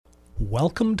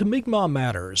Welcome to Mi'kmaq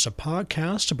Matters, a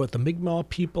podcast about the Mi'kmaq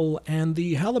people and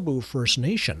the Qalipu First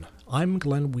Nation. I'm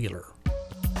Glenn Wheeler.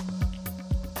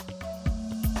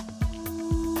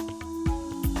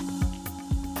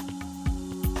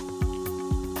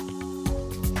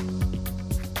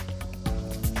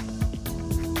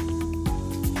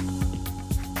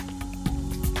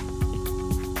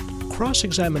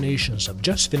 Cross-examinations have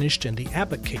just finished in the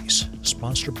Abbott case,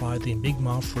 sponsored by the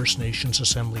Mi'kmaq First Nations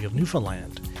Assembly of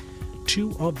Newfoundland.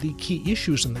 Two of the key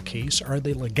issues in the case are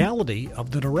the legality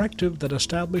of the directive that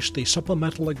established the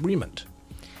supplemental agreement,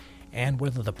 and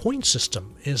whether the point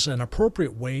system is an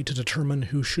appropriate way to determine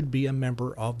who should be a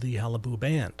member of the Qalipu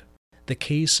Band. The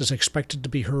case is expected to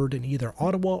be heard in either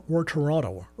Ottawa or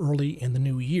Toronto early in the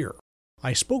new year.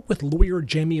 I spoke with lawyer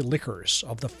Jamie Lickers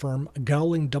of the firm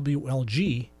Gowling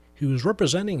WLG, who is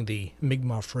representing the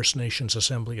Mi'kmaq First Nations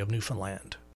Assembly of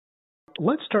Newfoundland.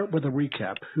 Let's start with a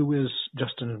recap. Who is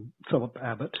Justin Philip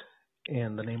Abbott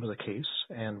and the name of the case,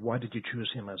 and why did you choose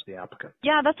him as the applicant?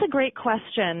 Yeah, that's a great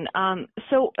question.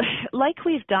 So like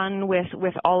we've done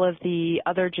with all of the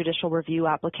other judicial review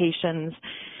applications,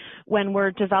 when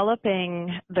we're developing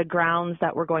the grounds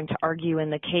that we're going to argue in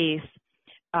the case,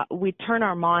 we turn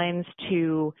our minds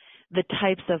to the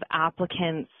types of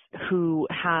applicants who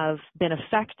have been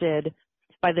affected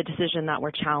by the decision that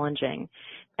we're challenging.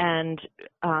 And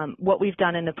what we've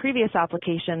done in the previous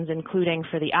applications, including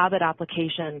for the Abbott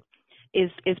application, is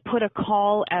put a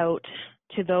call out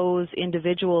to those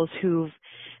individuals who've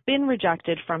been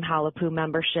rejected from Qalipu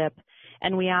membership,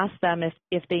 and we ask them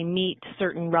if they meet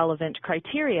certain relevant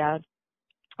criteria.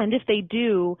 And if they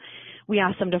do, we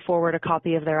ask them to forward a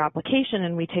copy of their application,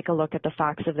 and we take a look at the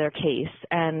facts of their case.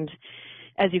 And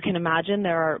as you can imagine,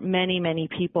 there are many, many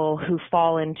people who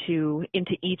fall into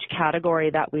each category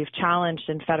that we've challenged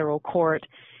in federal court.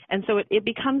 And so it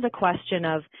becomes a question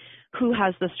of who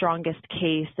has the strongest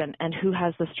case and who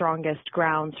has the strongest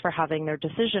grounds for having their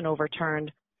decision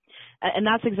overturned. And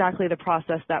that's exactly the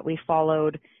process that we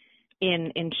followed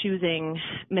in choosing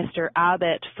Mr.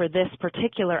 Abbott for this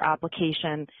particular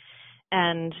application.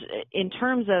 And in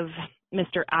terms of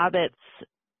Mr. Abbott's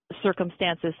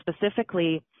circumstances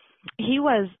specifically, he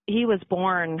was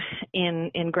born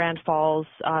in Grand Falls,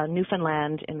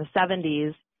 Newfoundland in the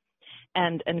 70s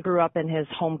and grew up in his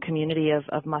home community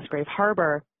of Musgrave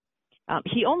Harbor.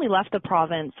 He only left the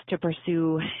province to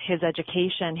pursue his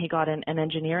education. He got an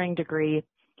engineering degree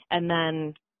and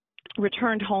then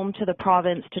returned home to the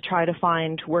province to try to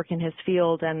find work in his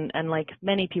field, and like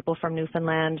many people from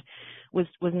Newfoundland, was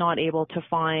not able to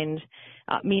find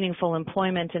meaningful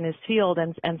employment in his field,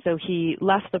 and so he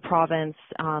left the province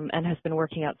and has been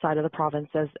working outside of the province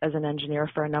as an engineer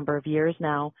for a number of years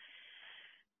now.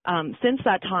 Since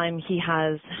that time, he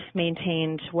has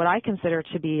maintained what I consider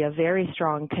to be a very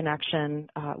strong connection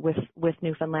with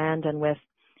Newfoundland and with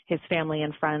his family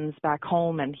and friends back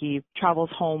home, and he travels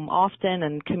home often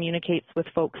and communicates with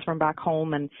folks from back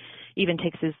home, and even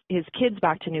takes his kids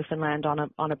back to Newfoundland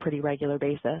on a pretty regular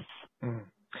basis. Mm.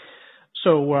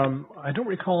 So I don't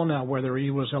recall now whether he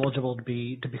was eligible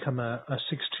to become a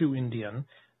 6'2" Indian.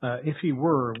 If he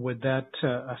were, would that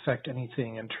affect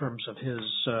anything in terms of his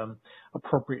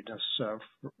appropriateness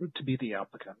to be the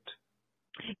applicant?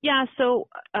 Yeah, so,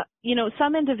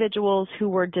 some individuals who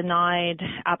were denied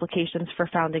applications for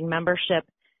founding membership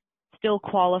still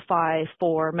qualify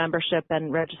for membership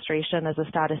and registration as a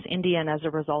status Indian as a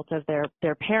result of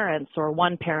their parents, or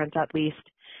one parent at least,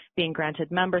 being granted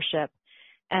membership.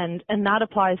 And that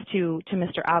applies to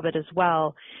Mr. Abbott as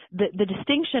well. The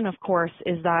distinction, of course,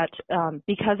 is that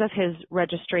because of his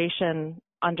registration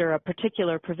under a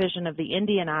particular provision of the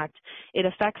Indian Act, it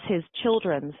affects his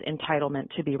children's entitlement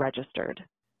to be registered.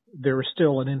 There is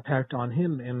still an impact on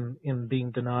him in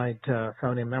being denied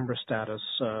founding member status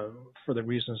for the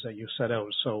reasons that you set out.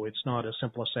 So it's not as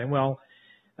simple as saying, well,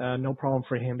 no problem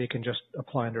for him, he can just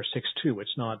apply under 6'2".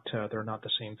 It's not, they're not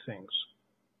the same things.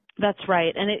 That's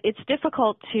right. And it's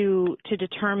difficult to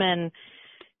determine.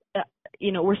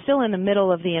 We're still in the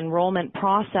middle of the enrollment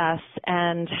process,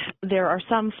 and there are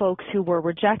some folks who were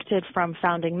rejected from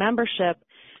founding membership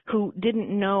who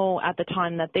didn't know at the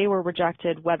time that they were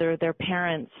rejected whether their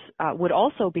parents would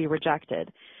also be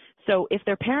rejected. So if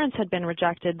their parents had been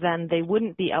rejected, then they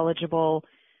wouldn't be eligible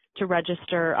to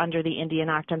register under the Indian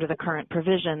Act under the current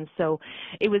provisions. So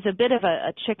it was a bit of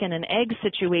a chicken and egg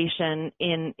situation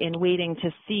in waiting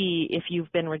to see if you've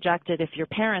been rejected, if your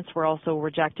parents were also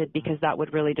rejected, because that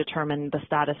would really determine the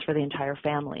status for the entire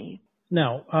family.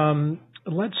 Now,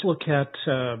 let's look at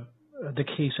the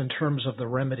case in terms of the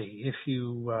remedy. If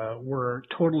you were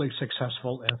totally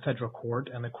successful in federal court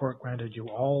and the court granted you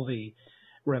all the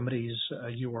remedies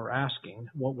you are asking,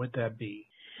 what would that be?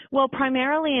 Well,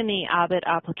 primarily in the Abbott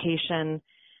application,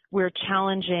 we're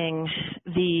challenging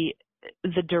the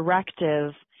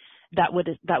directive that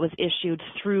was issued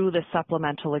through the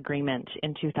supplemental agreement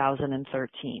in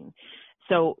 2013.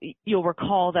 So you'll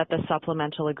recall that the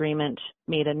supplemental agreement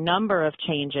made a number of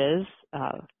changes.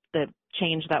 The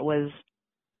change that was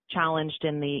challenged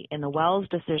in the Wells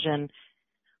decision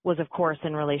was, of course,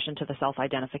 in relation to the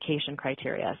self-identification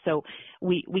criteria. So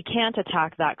we can't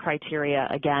attack that criteria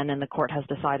again, and the court has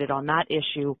decided on that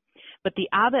issue. But the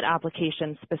Abbott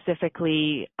application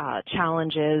specifically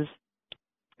challenges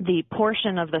the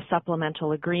portion of the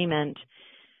supplemental agreement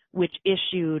which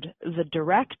issued the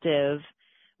directive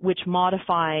which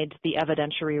modified the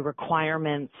evidentiary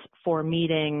requirements for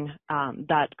meeting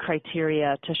that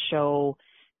criteria to show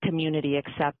community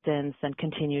acceptance and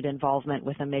continued involvement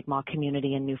with the Mi'kmaq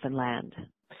community in Newfoundland.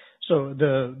 So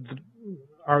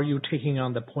are you taking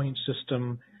on the point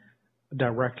system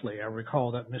directly? I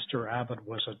recall that Mr. Abbott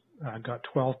got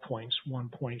 12 points, 1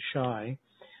 point shy.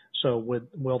 So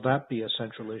will that be a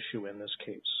central issue in this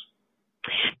case?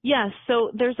 Yes.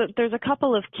 So there's a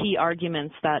couple of key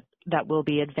arguments that will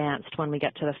be advanced when we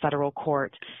get to the federal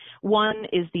court. One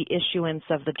is the issuance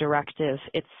of the directive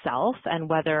itself and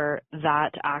whether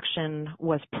that action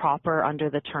was proper under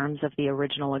the terms of the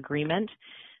original agreement.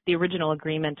 The original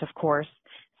agreement, of course,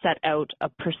 set out a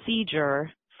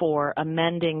procedure for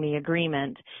amending the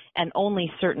agreement, and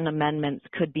only certain amendments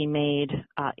could be made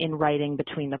in writing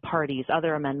between the parties.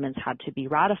 Other amendments had to be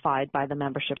ratified by the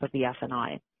membership of the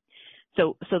FNI.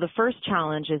 So the first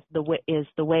challenge is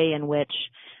the way in which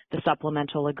the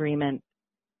supplemental agreement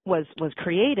was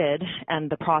created and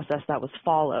the process that was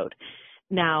followed.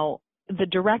 Now, the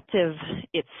directive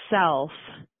itself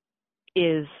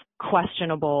is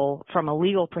questionable from a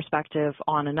legal perspective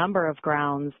on a number of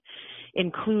grounds,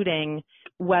 including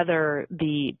whether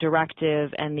the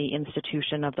directive and the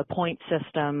institution of the point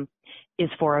system is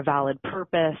for a valid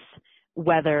purpose,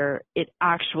 whether it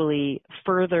actually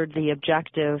furthered the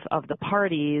objective of the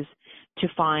parties to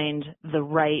find the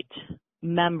right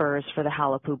members for the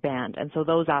Halapu Band. And so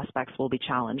those aspects will be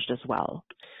challenged as well.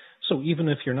 So even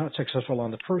if you're not successful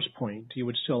on the first point, you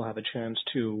would still have a chance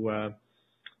to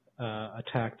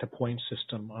attack the point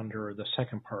system under the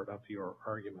second part of your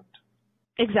argument.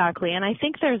 Exactly. And I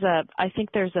think there's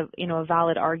a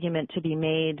valid argument to be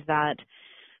made that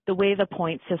the way the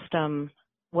point system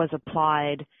was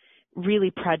applied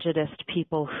really prejudiced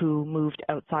people who moved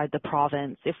outside the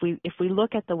province. If we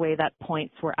look at the way that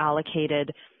points were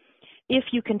allocated, if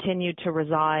you continued to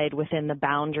reside within the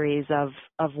boundaries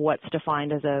of what's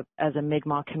defined as a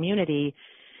Mi'kmaq community,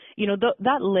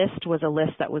 that list was a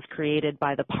list that was created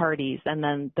by the parties, and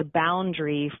then the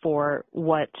boundary for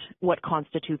what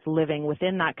constitutes living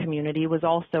within that community was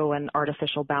also an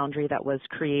artificial boundary that was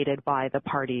created by the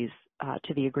parties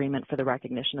to the agreement for the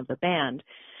recognition of the band.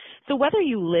 So whether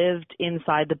you lived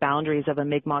inside the boundaries of a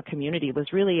Mi'kmaq community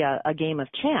was really a game of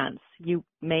chance. You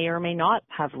may or may not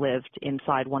have lived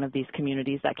inside one of these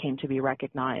communities that came to be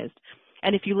recognized.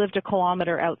 And if you lived a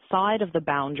kilometer outside of the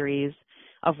boundaries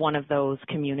of one of those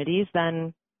communities,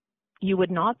 then you would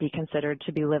not be considered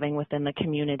to be living within the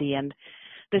community. And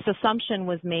this assumption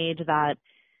was made that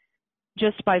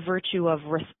just by virtue of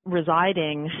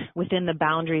residing within the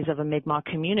boundaries of a Mi'kmaq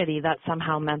community, that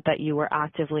somehow meant that you were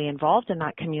actively involved in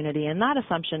that community. And that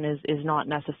assumption is not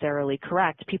necessarily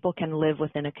correct. People can live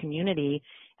within a community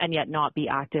and yet not be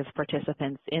active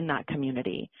participants in that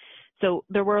community. So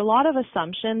there were a lot of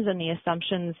assumptions, and the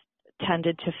assumptions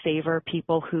tended to favor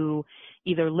people who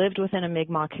either lived within a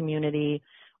Mi'kmaq community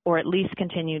or at least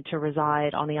continued to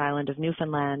reside on the island of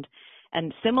Newfoundland.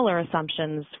 And similar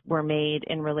assumptions were made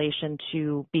in relation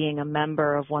to being a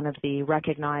member of one of the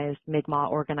recognized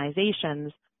Mi'kmaq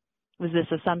organizations. It was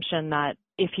this assumption that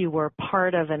if you were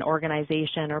part of an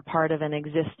organization or part of an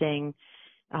existing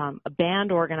a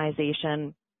band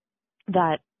organization,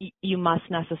 that you must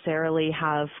necessarily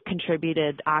have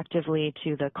contributed actively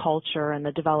to the culture and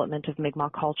the development of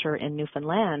Mi'kmaq culture in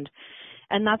Newfoundland.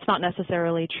 And that's not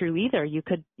necessarily true either. You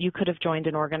could have joined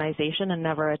an organization and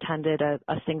never attended a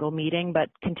single meeting, but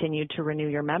continued to renew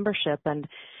your membership. And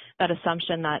that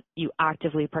assumption that you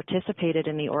actively participated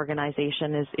in the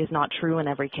organization is not true in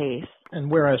every case.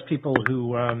 And whereas people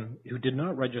who did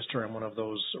not register in one of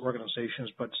those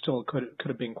organizations, but still could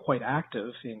have been quite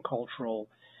active in cultural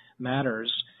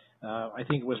matters, I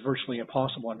think it was virtually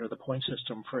impossible under the point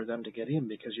system for them to get in,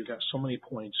 because you got so many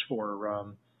points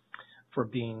for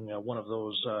being one of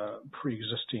those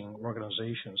pre-existing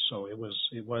organizations. So it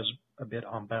was a bit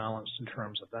unbalanced in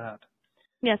terms of that.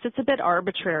 Yes, it's a bit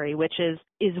arbitrary, which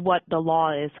is what the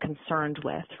law is concerned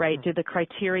with, right? Mm-hmm. Do the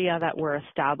criteria that were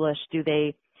established, do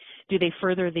they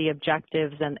further the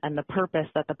objectives and the purpose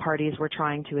that the parties were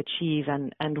trying to achieve?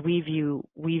 And we view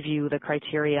the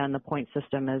criteria and the point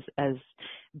system as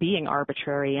being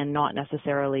arbitrary and not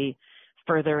necessarily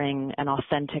furthering an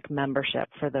authentic membership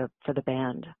for the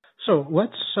band. So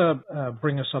let's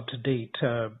bring us up to date.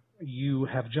 You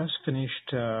have just finished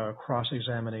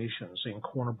cross-examinations in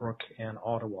Corner Brook and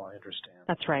Ottawa, I understand.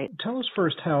 That's right. Tell us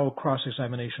first how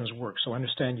cross-examinations work. So I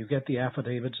understand you get the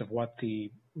affidavits of what the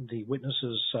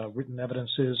witnesses' written evidence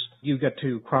is. You get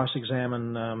to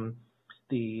cross-examine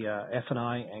the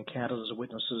F&I and Canada's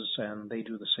witnesses, and they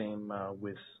do the same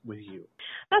with you.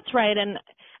 That's right. And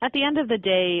at the end of the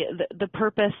day, the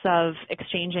purpose of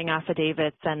exchanging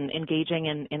affidavits and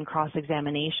engaging in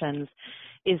cross-examinations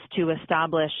is to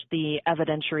establish the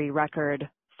evidentiary record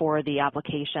for the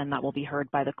application that will be heard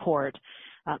by the court.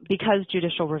 Because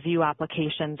judicial review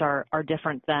applications are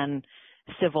different than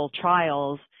civil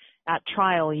trials, at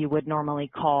trial you would normally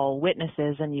call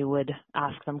witnesses and you would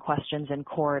ask them questions in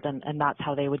court, and that's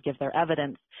how they would give their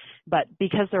evidence. But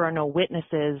because there are no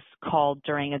witnesses called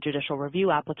during a judicial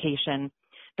review application,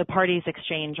 the parties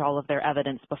exchange all of their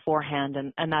evidence beforehand,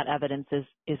 and that evidence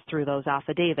is through those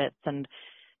affidavits. And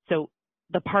so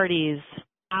the parties'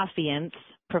 affiants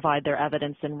provide their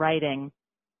evidence in writing,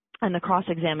 and the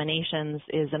cross-examinations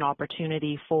is an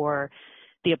opportunity for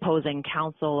the opposing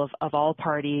counsel of all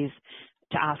parties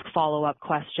to ask follow-up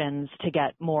questions to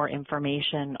get more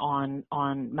information on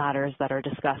matters that are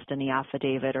discussed in the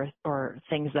affidavit or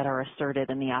things that are asserted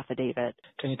in the affidavit.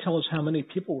 Can you tell us how many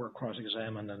people were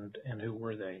cross-examined and who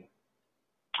were they?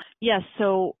 Yes,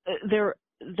 so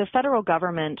the federal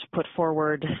government put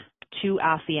forward 2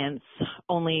 affiants,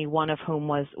 only one of whom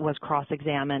was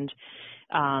cross-examined.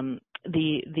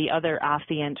 The other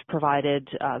affiant provided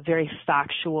very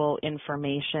factual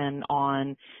information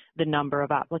on the number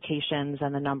of applications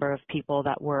and the number of people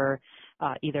that were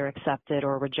either accepted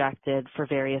or rejected for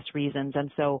various reasons. And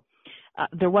so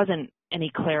there wasn't any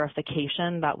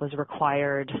clarification that was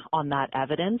required on that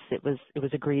evidence. It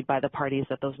was agreed by the parties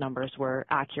that those numbers were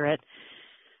accurate.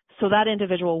 So that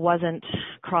individual wasn't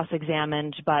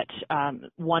cross-examined, but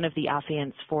one of the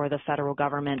affiants for the federal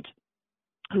government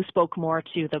who spoke more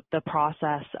to the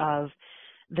process of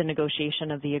the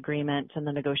negotiation of the agreement and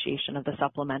the negotiation of the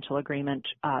supplemental agreement,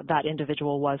 that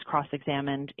individual was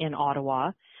cross-examined in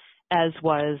Ottawa, as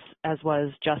was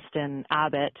Justin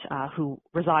Abbott, who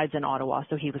resides in Ottawa,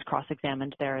 so he was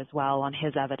cross-examined there as well on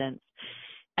his evidence.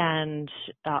 And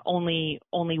only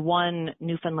one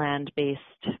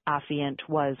Newfoundland-based affiant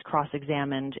was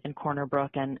cross-examined in Corner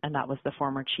Brook, and that was the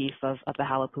former chief of the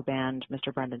Halapu Band,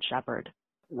 Mr. Brendan Shepherd.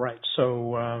 Right.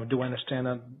 So do I understand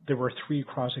that there were 3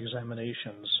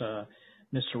 cross-examinations,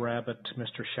 Mr. Abbott,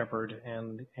 Mr. Shepherd,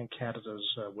 and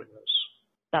Canada's witness?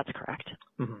 That's correct.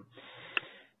 Mm-hmm.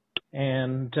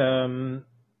 And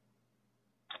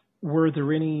were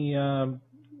there any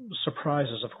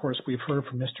surprises? Of course, we've heard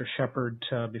from Mr. Shepherd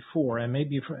before,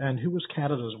 and who was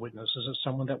Canada's witness? Is it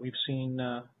someone that we've seen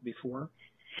before?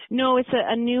 No, it's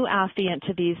a new affiant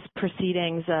to these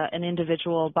proceedings, an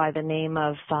individual by the name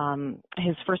of,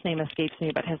 his first name escapes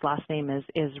me, but his last name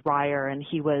is Ryer, and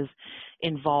he was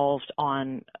involved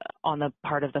on the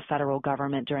part of the federal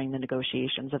government during the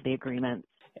negotiations of the agreement.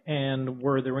 And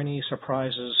were there any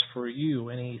surprises for you,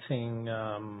 anything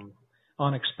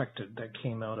unexpected that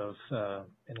came out of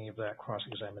any of that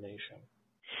cross-examination?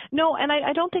 No, and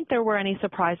I don't think there were any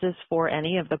surprises for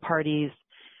any of the parties.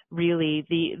 Really,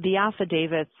 the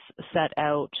affidavits set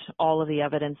out all of the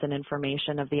evidence and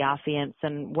information of the affiants,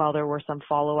 and while there were some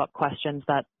follow-up questions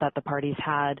that the parties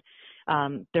had,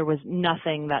 there was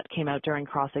nothing that came out during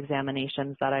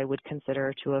cross-examinations that I would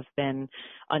consider to have been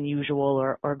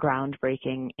unusual or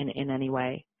groundbreaking in any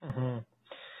way. Mm-hmm.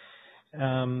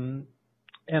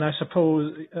 And I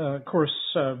suppose, of course,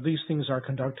 these things are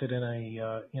conducted in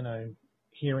a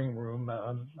hearing room,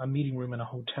 a meeting room in a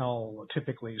hotel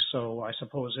typically, so I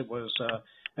suppose it was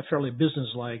a fairly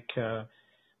business-like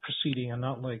proceeding and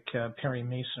not like Perry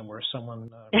Mason where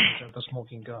someone brings out the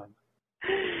smoking gun.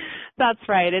 That's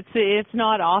right. It's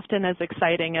not often as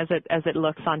exciting as it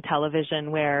looks on television,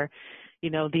 where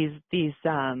these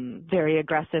very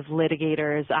aggressive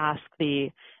litigators ask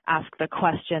the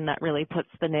question that really puts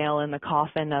the nail in the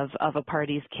coffin of a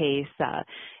party's case.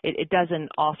 It doesn't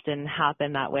often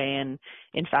happen that way, and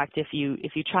in fact, if you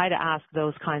try to ask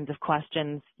those kinds of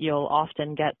questions, you'll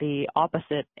often get the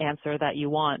opposite answer that you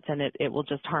want, and it will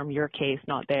just harm your case,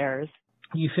 not theirs.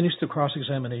 You finished the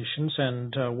cross-examinations,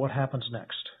 and what happens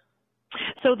next?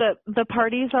 So the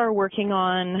parties are working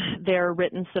on their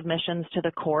written submissions to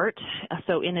the court.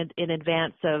 So in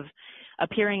advance of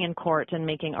appearing in court and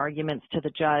making arguments to the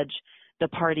judge, the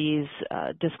parties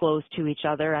disclose to each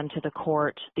other and to the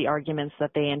court the arguments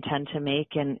that they intend to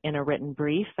make in a written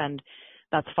brief, and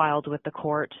that's filed with the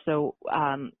court. So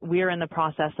we're in the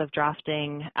process of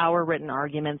drafting our written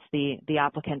arguments. The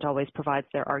applicant always provides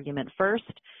their argument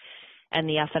first, and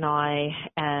the FNI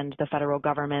and the federal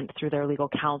government, through their legal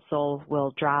counsel,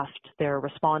 will draft their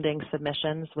responding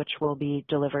submissions, which will be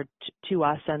delivered to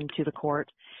us and to the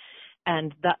court.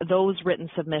 And those written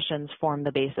submissions form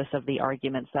the basis of the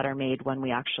arguments that are made when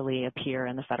we actually appear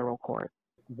in the federal court.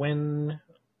 When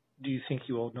do you think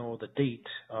you will know the date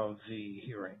of the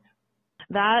hearing?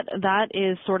 That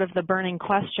is sort of the burning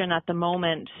question at the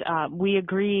moment.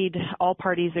 All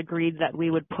parties agreed that we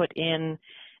would put in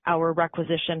our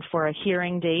requisition for a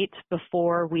hearing date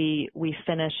before we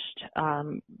finished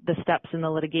the steps in the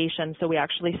litigation. So we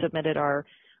actually submitted our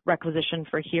requisition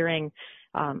for hearing,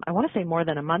 I want to say more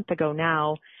than a month ago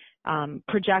now,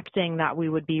 projecting that we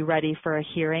would be ready for a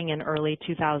hearing in early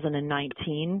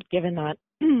 2019, given that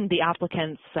the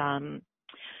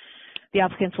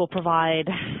applicants will provide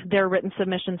their written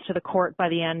submissions to the court by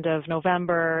the end of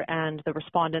November, and the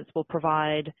respondents will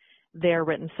provide their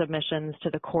written submissions to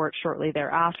the court shortly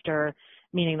thereafter,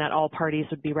 meaning that all parties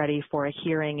would be ready for a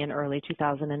hearing in early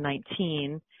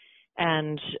 2019.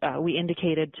 And we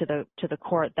indicated to the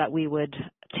court that we would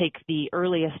take the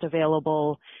earliest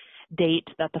available date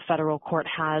that the federal court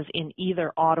has in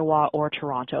either Ottawa or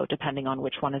Toronto, depending on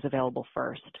which one is available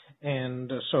first.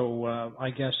 And so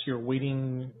I guess you're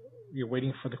waiting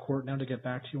for the court now to get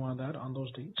back to you on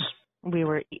those dates?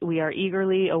 We are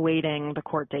eagerly awaiting the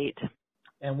court date.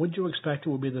 And would you expect it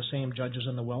would be the same judges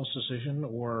in the Wells decision,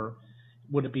 or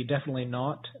would it be definitely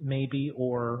not, maybe,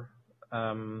 or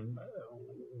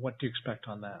what do you expect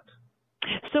on that?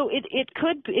 So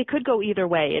it could go either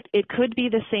way. It could be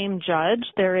the same judge.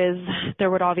 There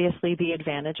would obviously be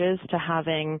advantages to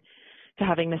having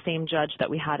the same judge that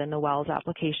we had in the Wells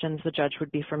applications. The judge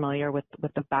would be familiar with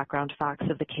the background facts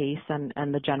of the case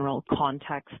and the general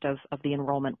context of the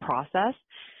enrollment process.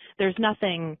 There's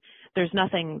nothing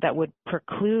that would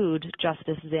preclude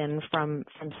Justice Zinn from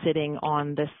sitting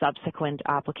on this subsequent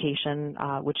application,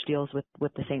 which deals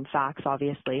with the same facts,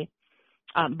 obviously.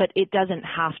 But it doesn't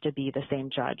have to be the same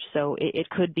judge. So it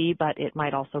could be, but it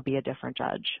might also be a different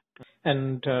judge.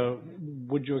 And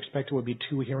would you expect it would be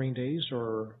 2 hearing days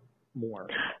or more?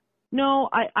 No,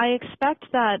 I expect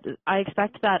that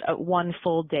 1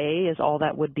 full day is all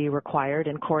that would be required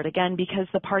in court, again, because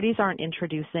the parties aren't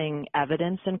introducing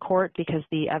evidence in court, because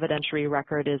the evidentiary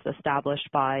record is established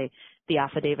by the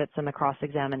affidavits and the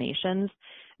cross-examinations.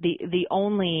 The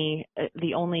only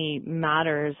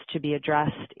matters to be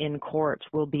addressed in court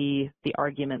will be the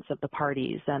arguments of the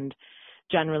parties, and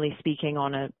generally speaking,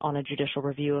 on a judicial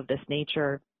review of this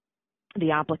nature,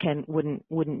 the applicant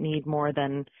wouldn't need more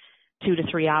than 2 to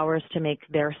 3 hours to make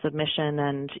their submission,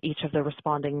 and each of the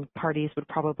responding parties would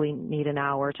probably need 1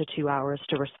 hour to 2 hours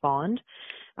to respond.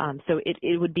 So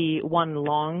it would be 1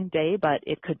 long day, but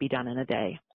it could be done in a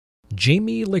day.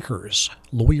 Jamie Lickers,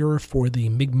 lawyer for the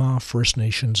Mi'kmaq First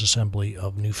Nations Assembly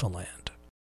of Newfoundland.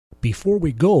 Before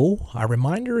we go, a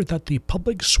reminder that the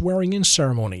public swearing-in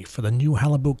ceremony for the new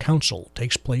Halibut Council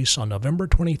takes place on November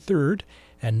 23rd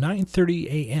at 9:30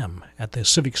 a.m. at the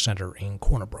Civic Center in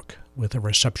Corner Brook, with a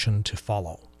reception to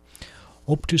follow.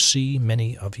 Hope to see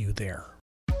many of you there.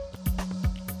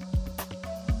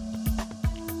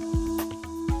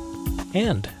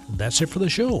 And that's it for the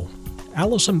show.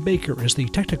 Allison Baker is the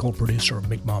technical producer of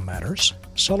Mi'kmaq Matters.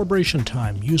 Celebration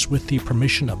Time used with the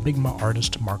permission of Mi'kmaq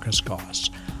artist Marcus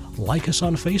Goss. Like us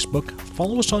on Facebook,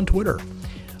 follow us on Twitter.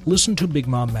 Listen to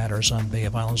Mi'kmaq Matters on Bay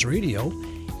of Islands Radio.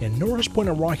 In Norris Point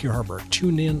and Rocky Harbor,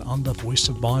 tune in on the Voice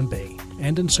of Bond Bay.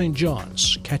 And in St.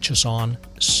 John's, catch us on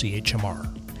CHMR.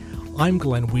 I'm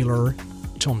Glenn Wheeler.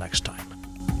 Till next time.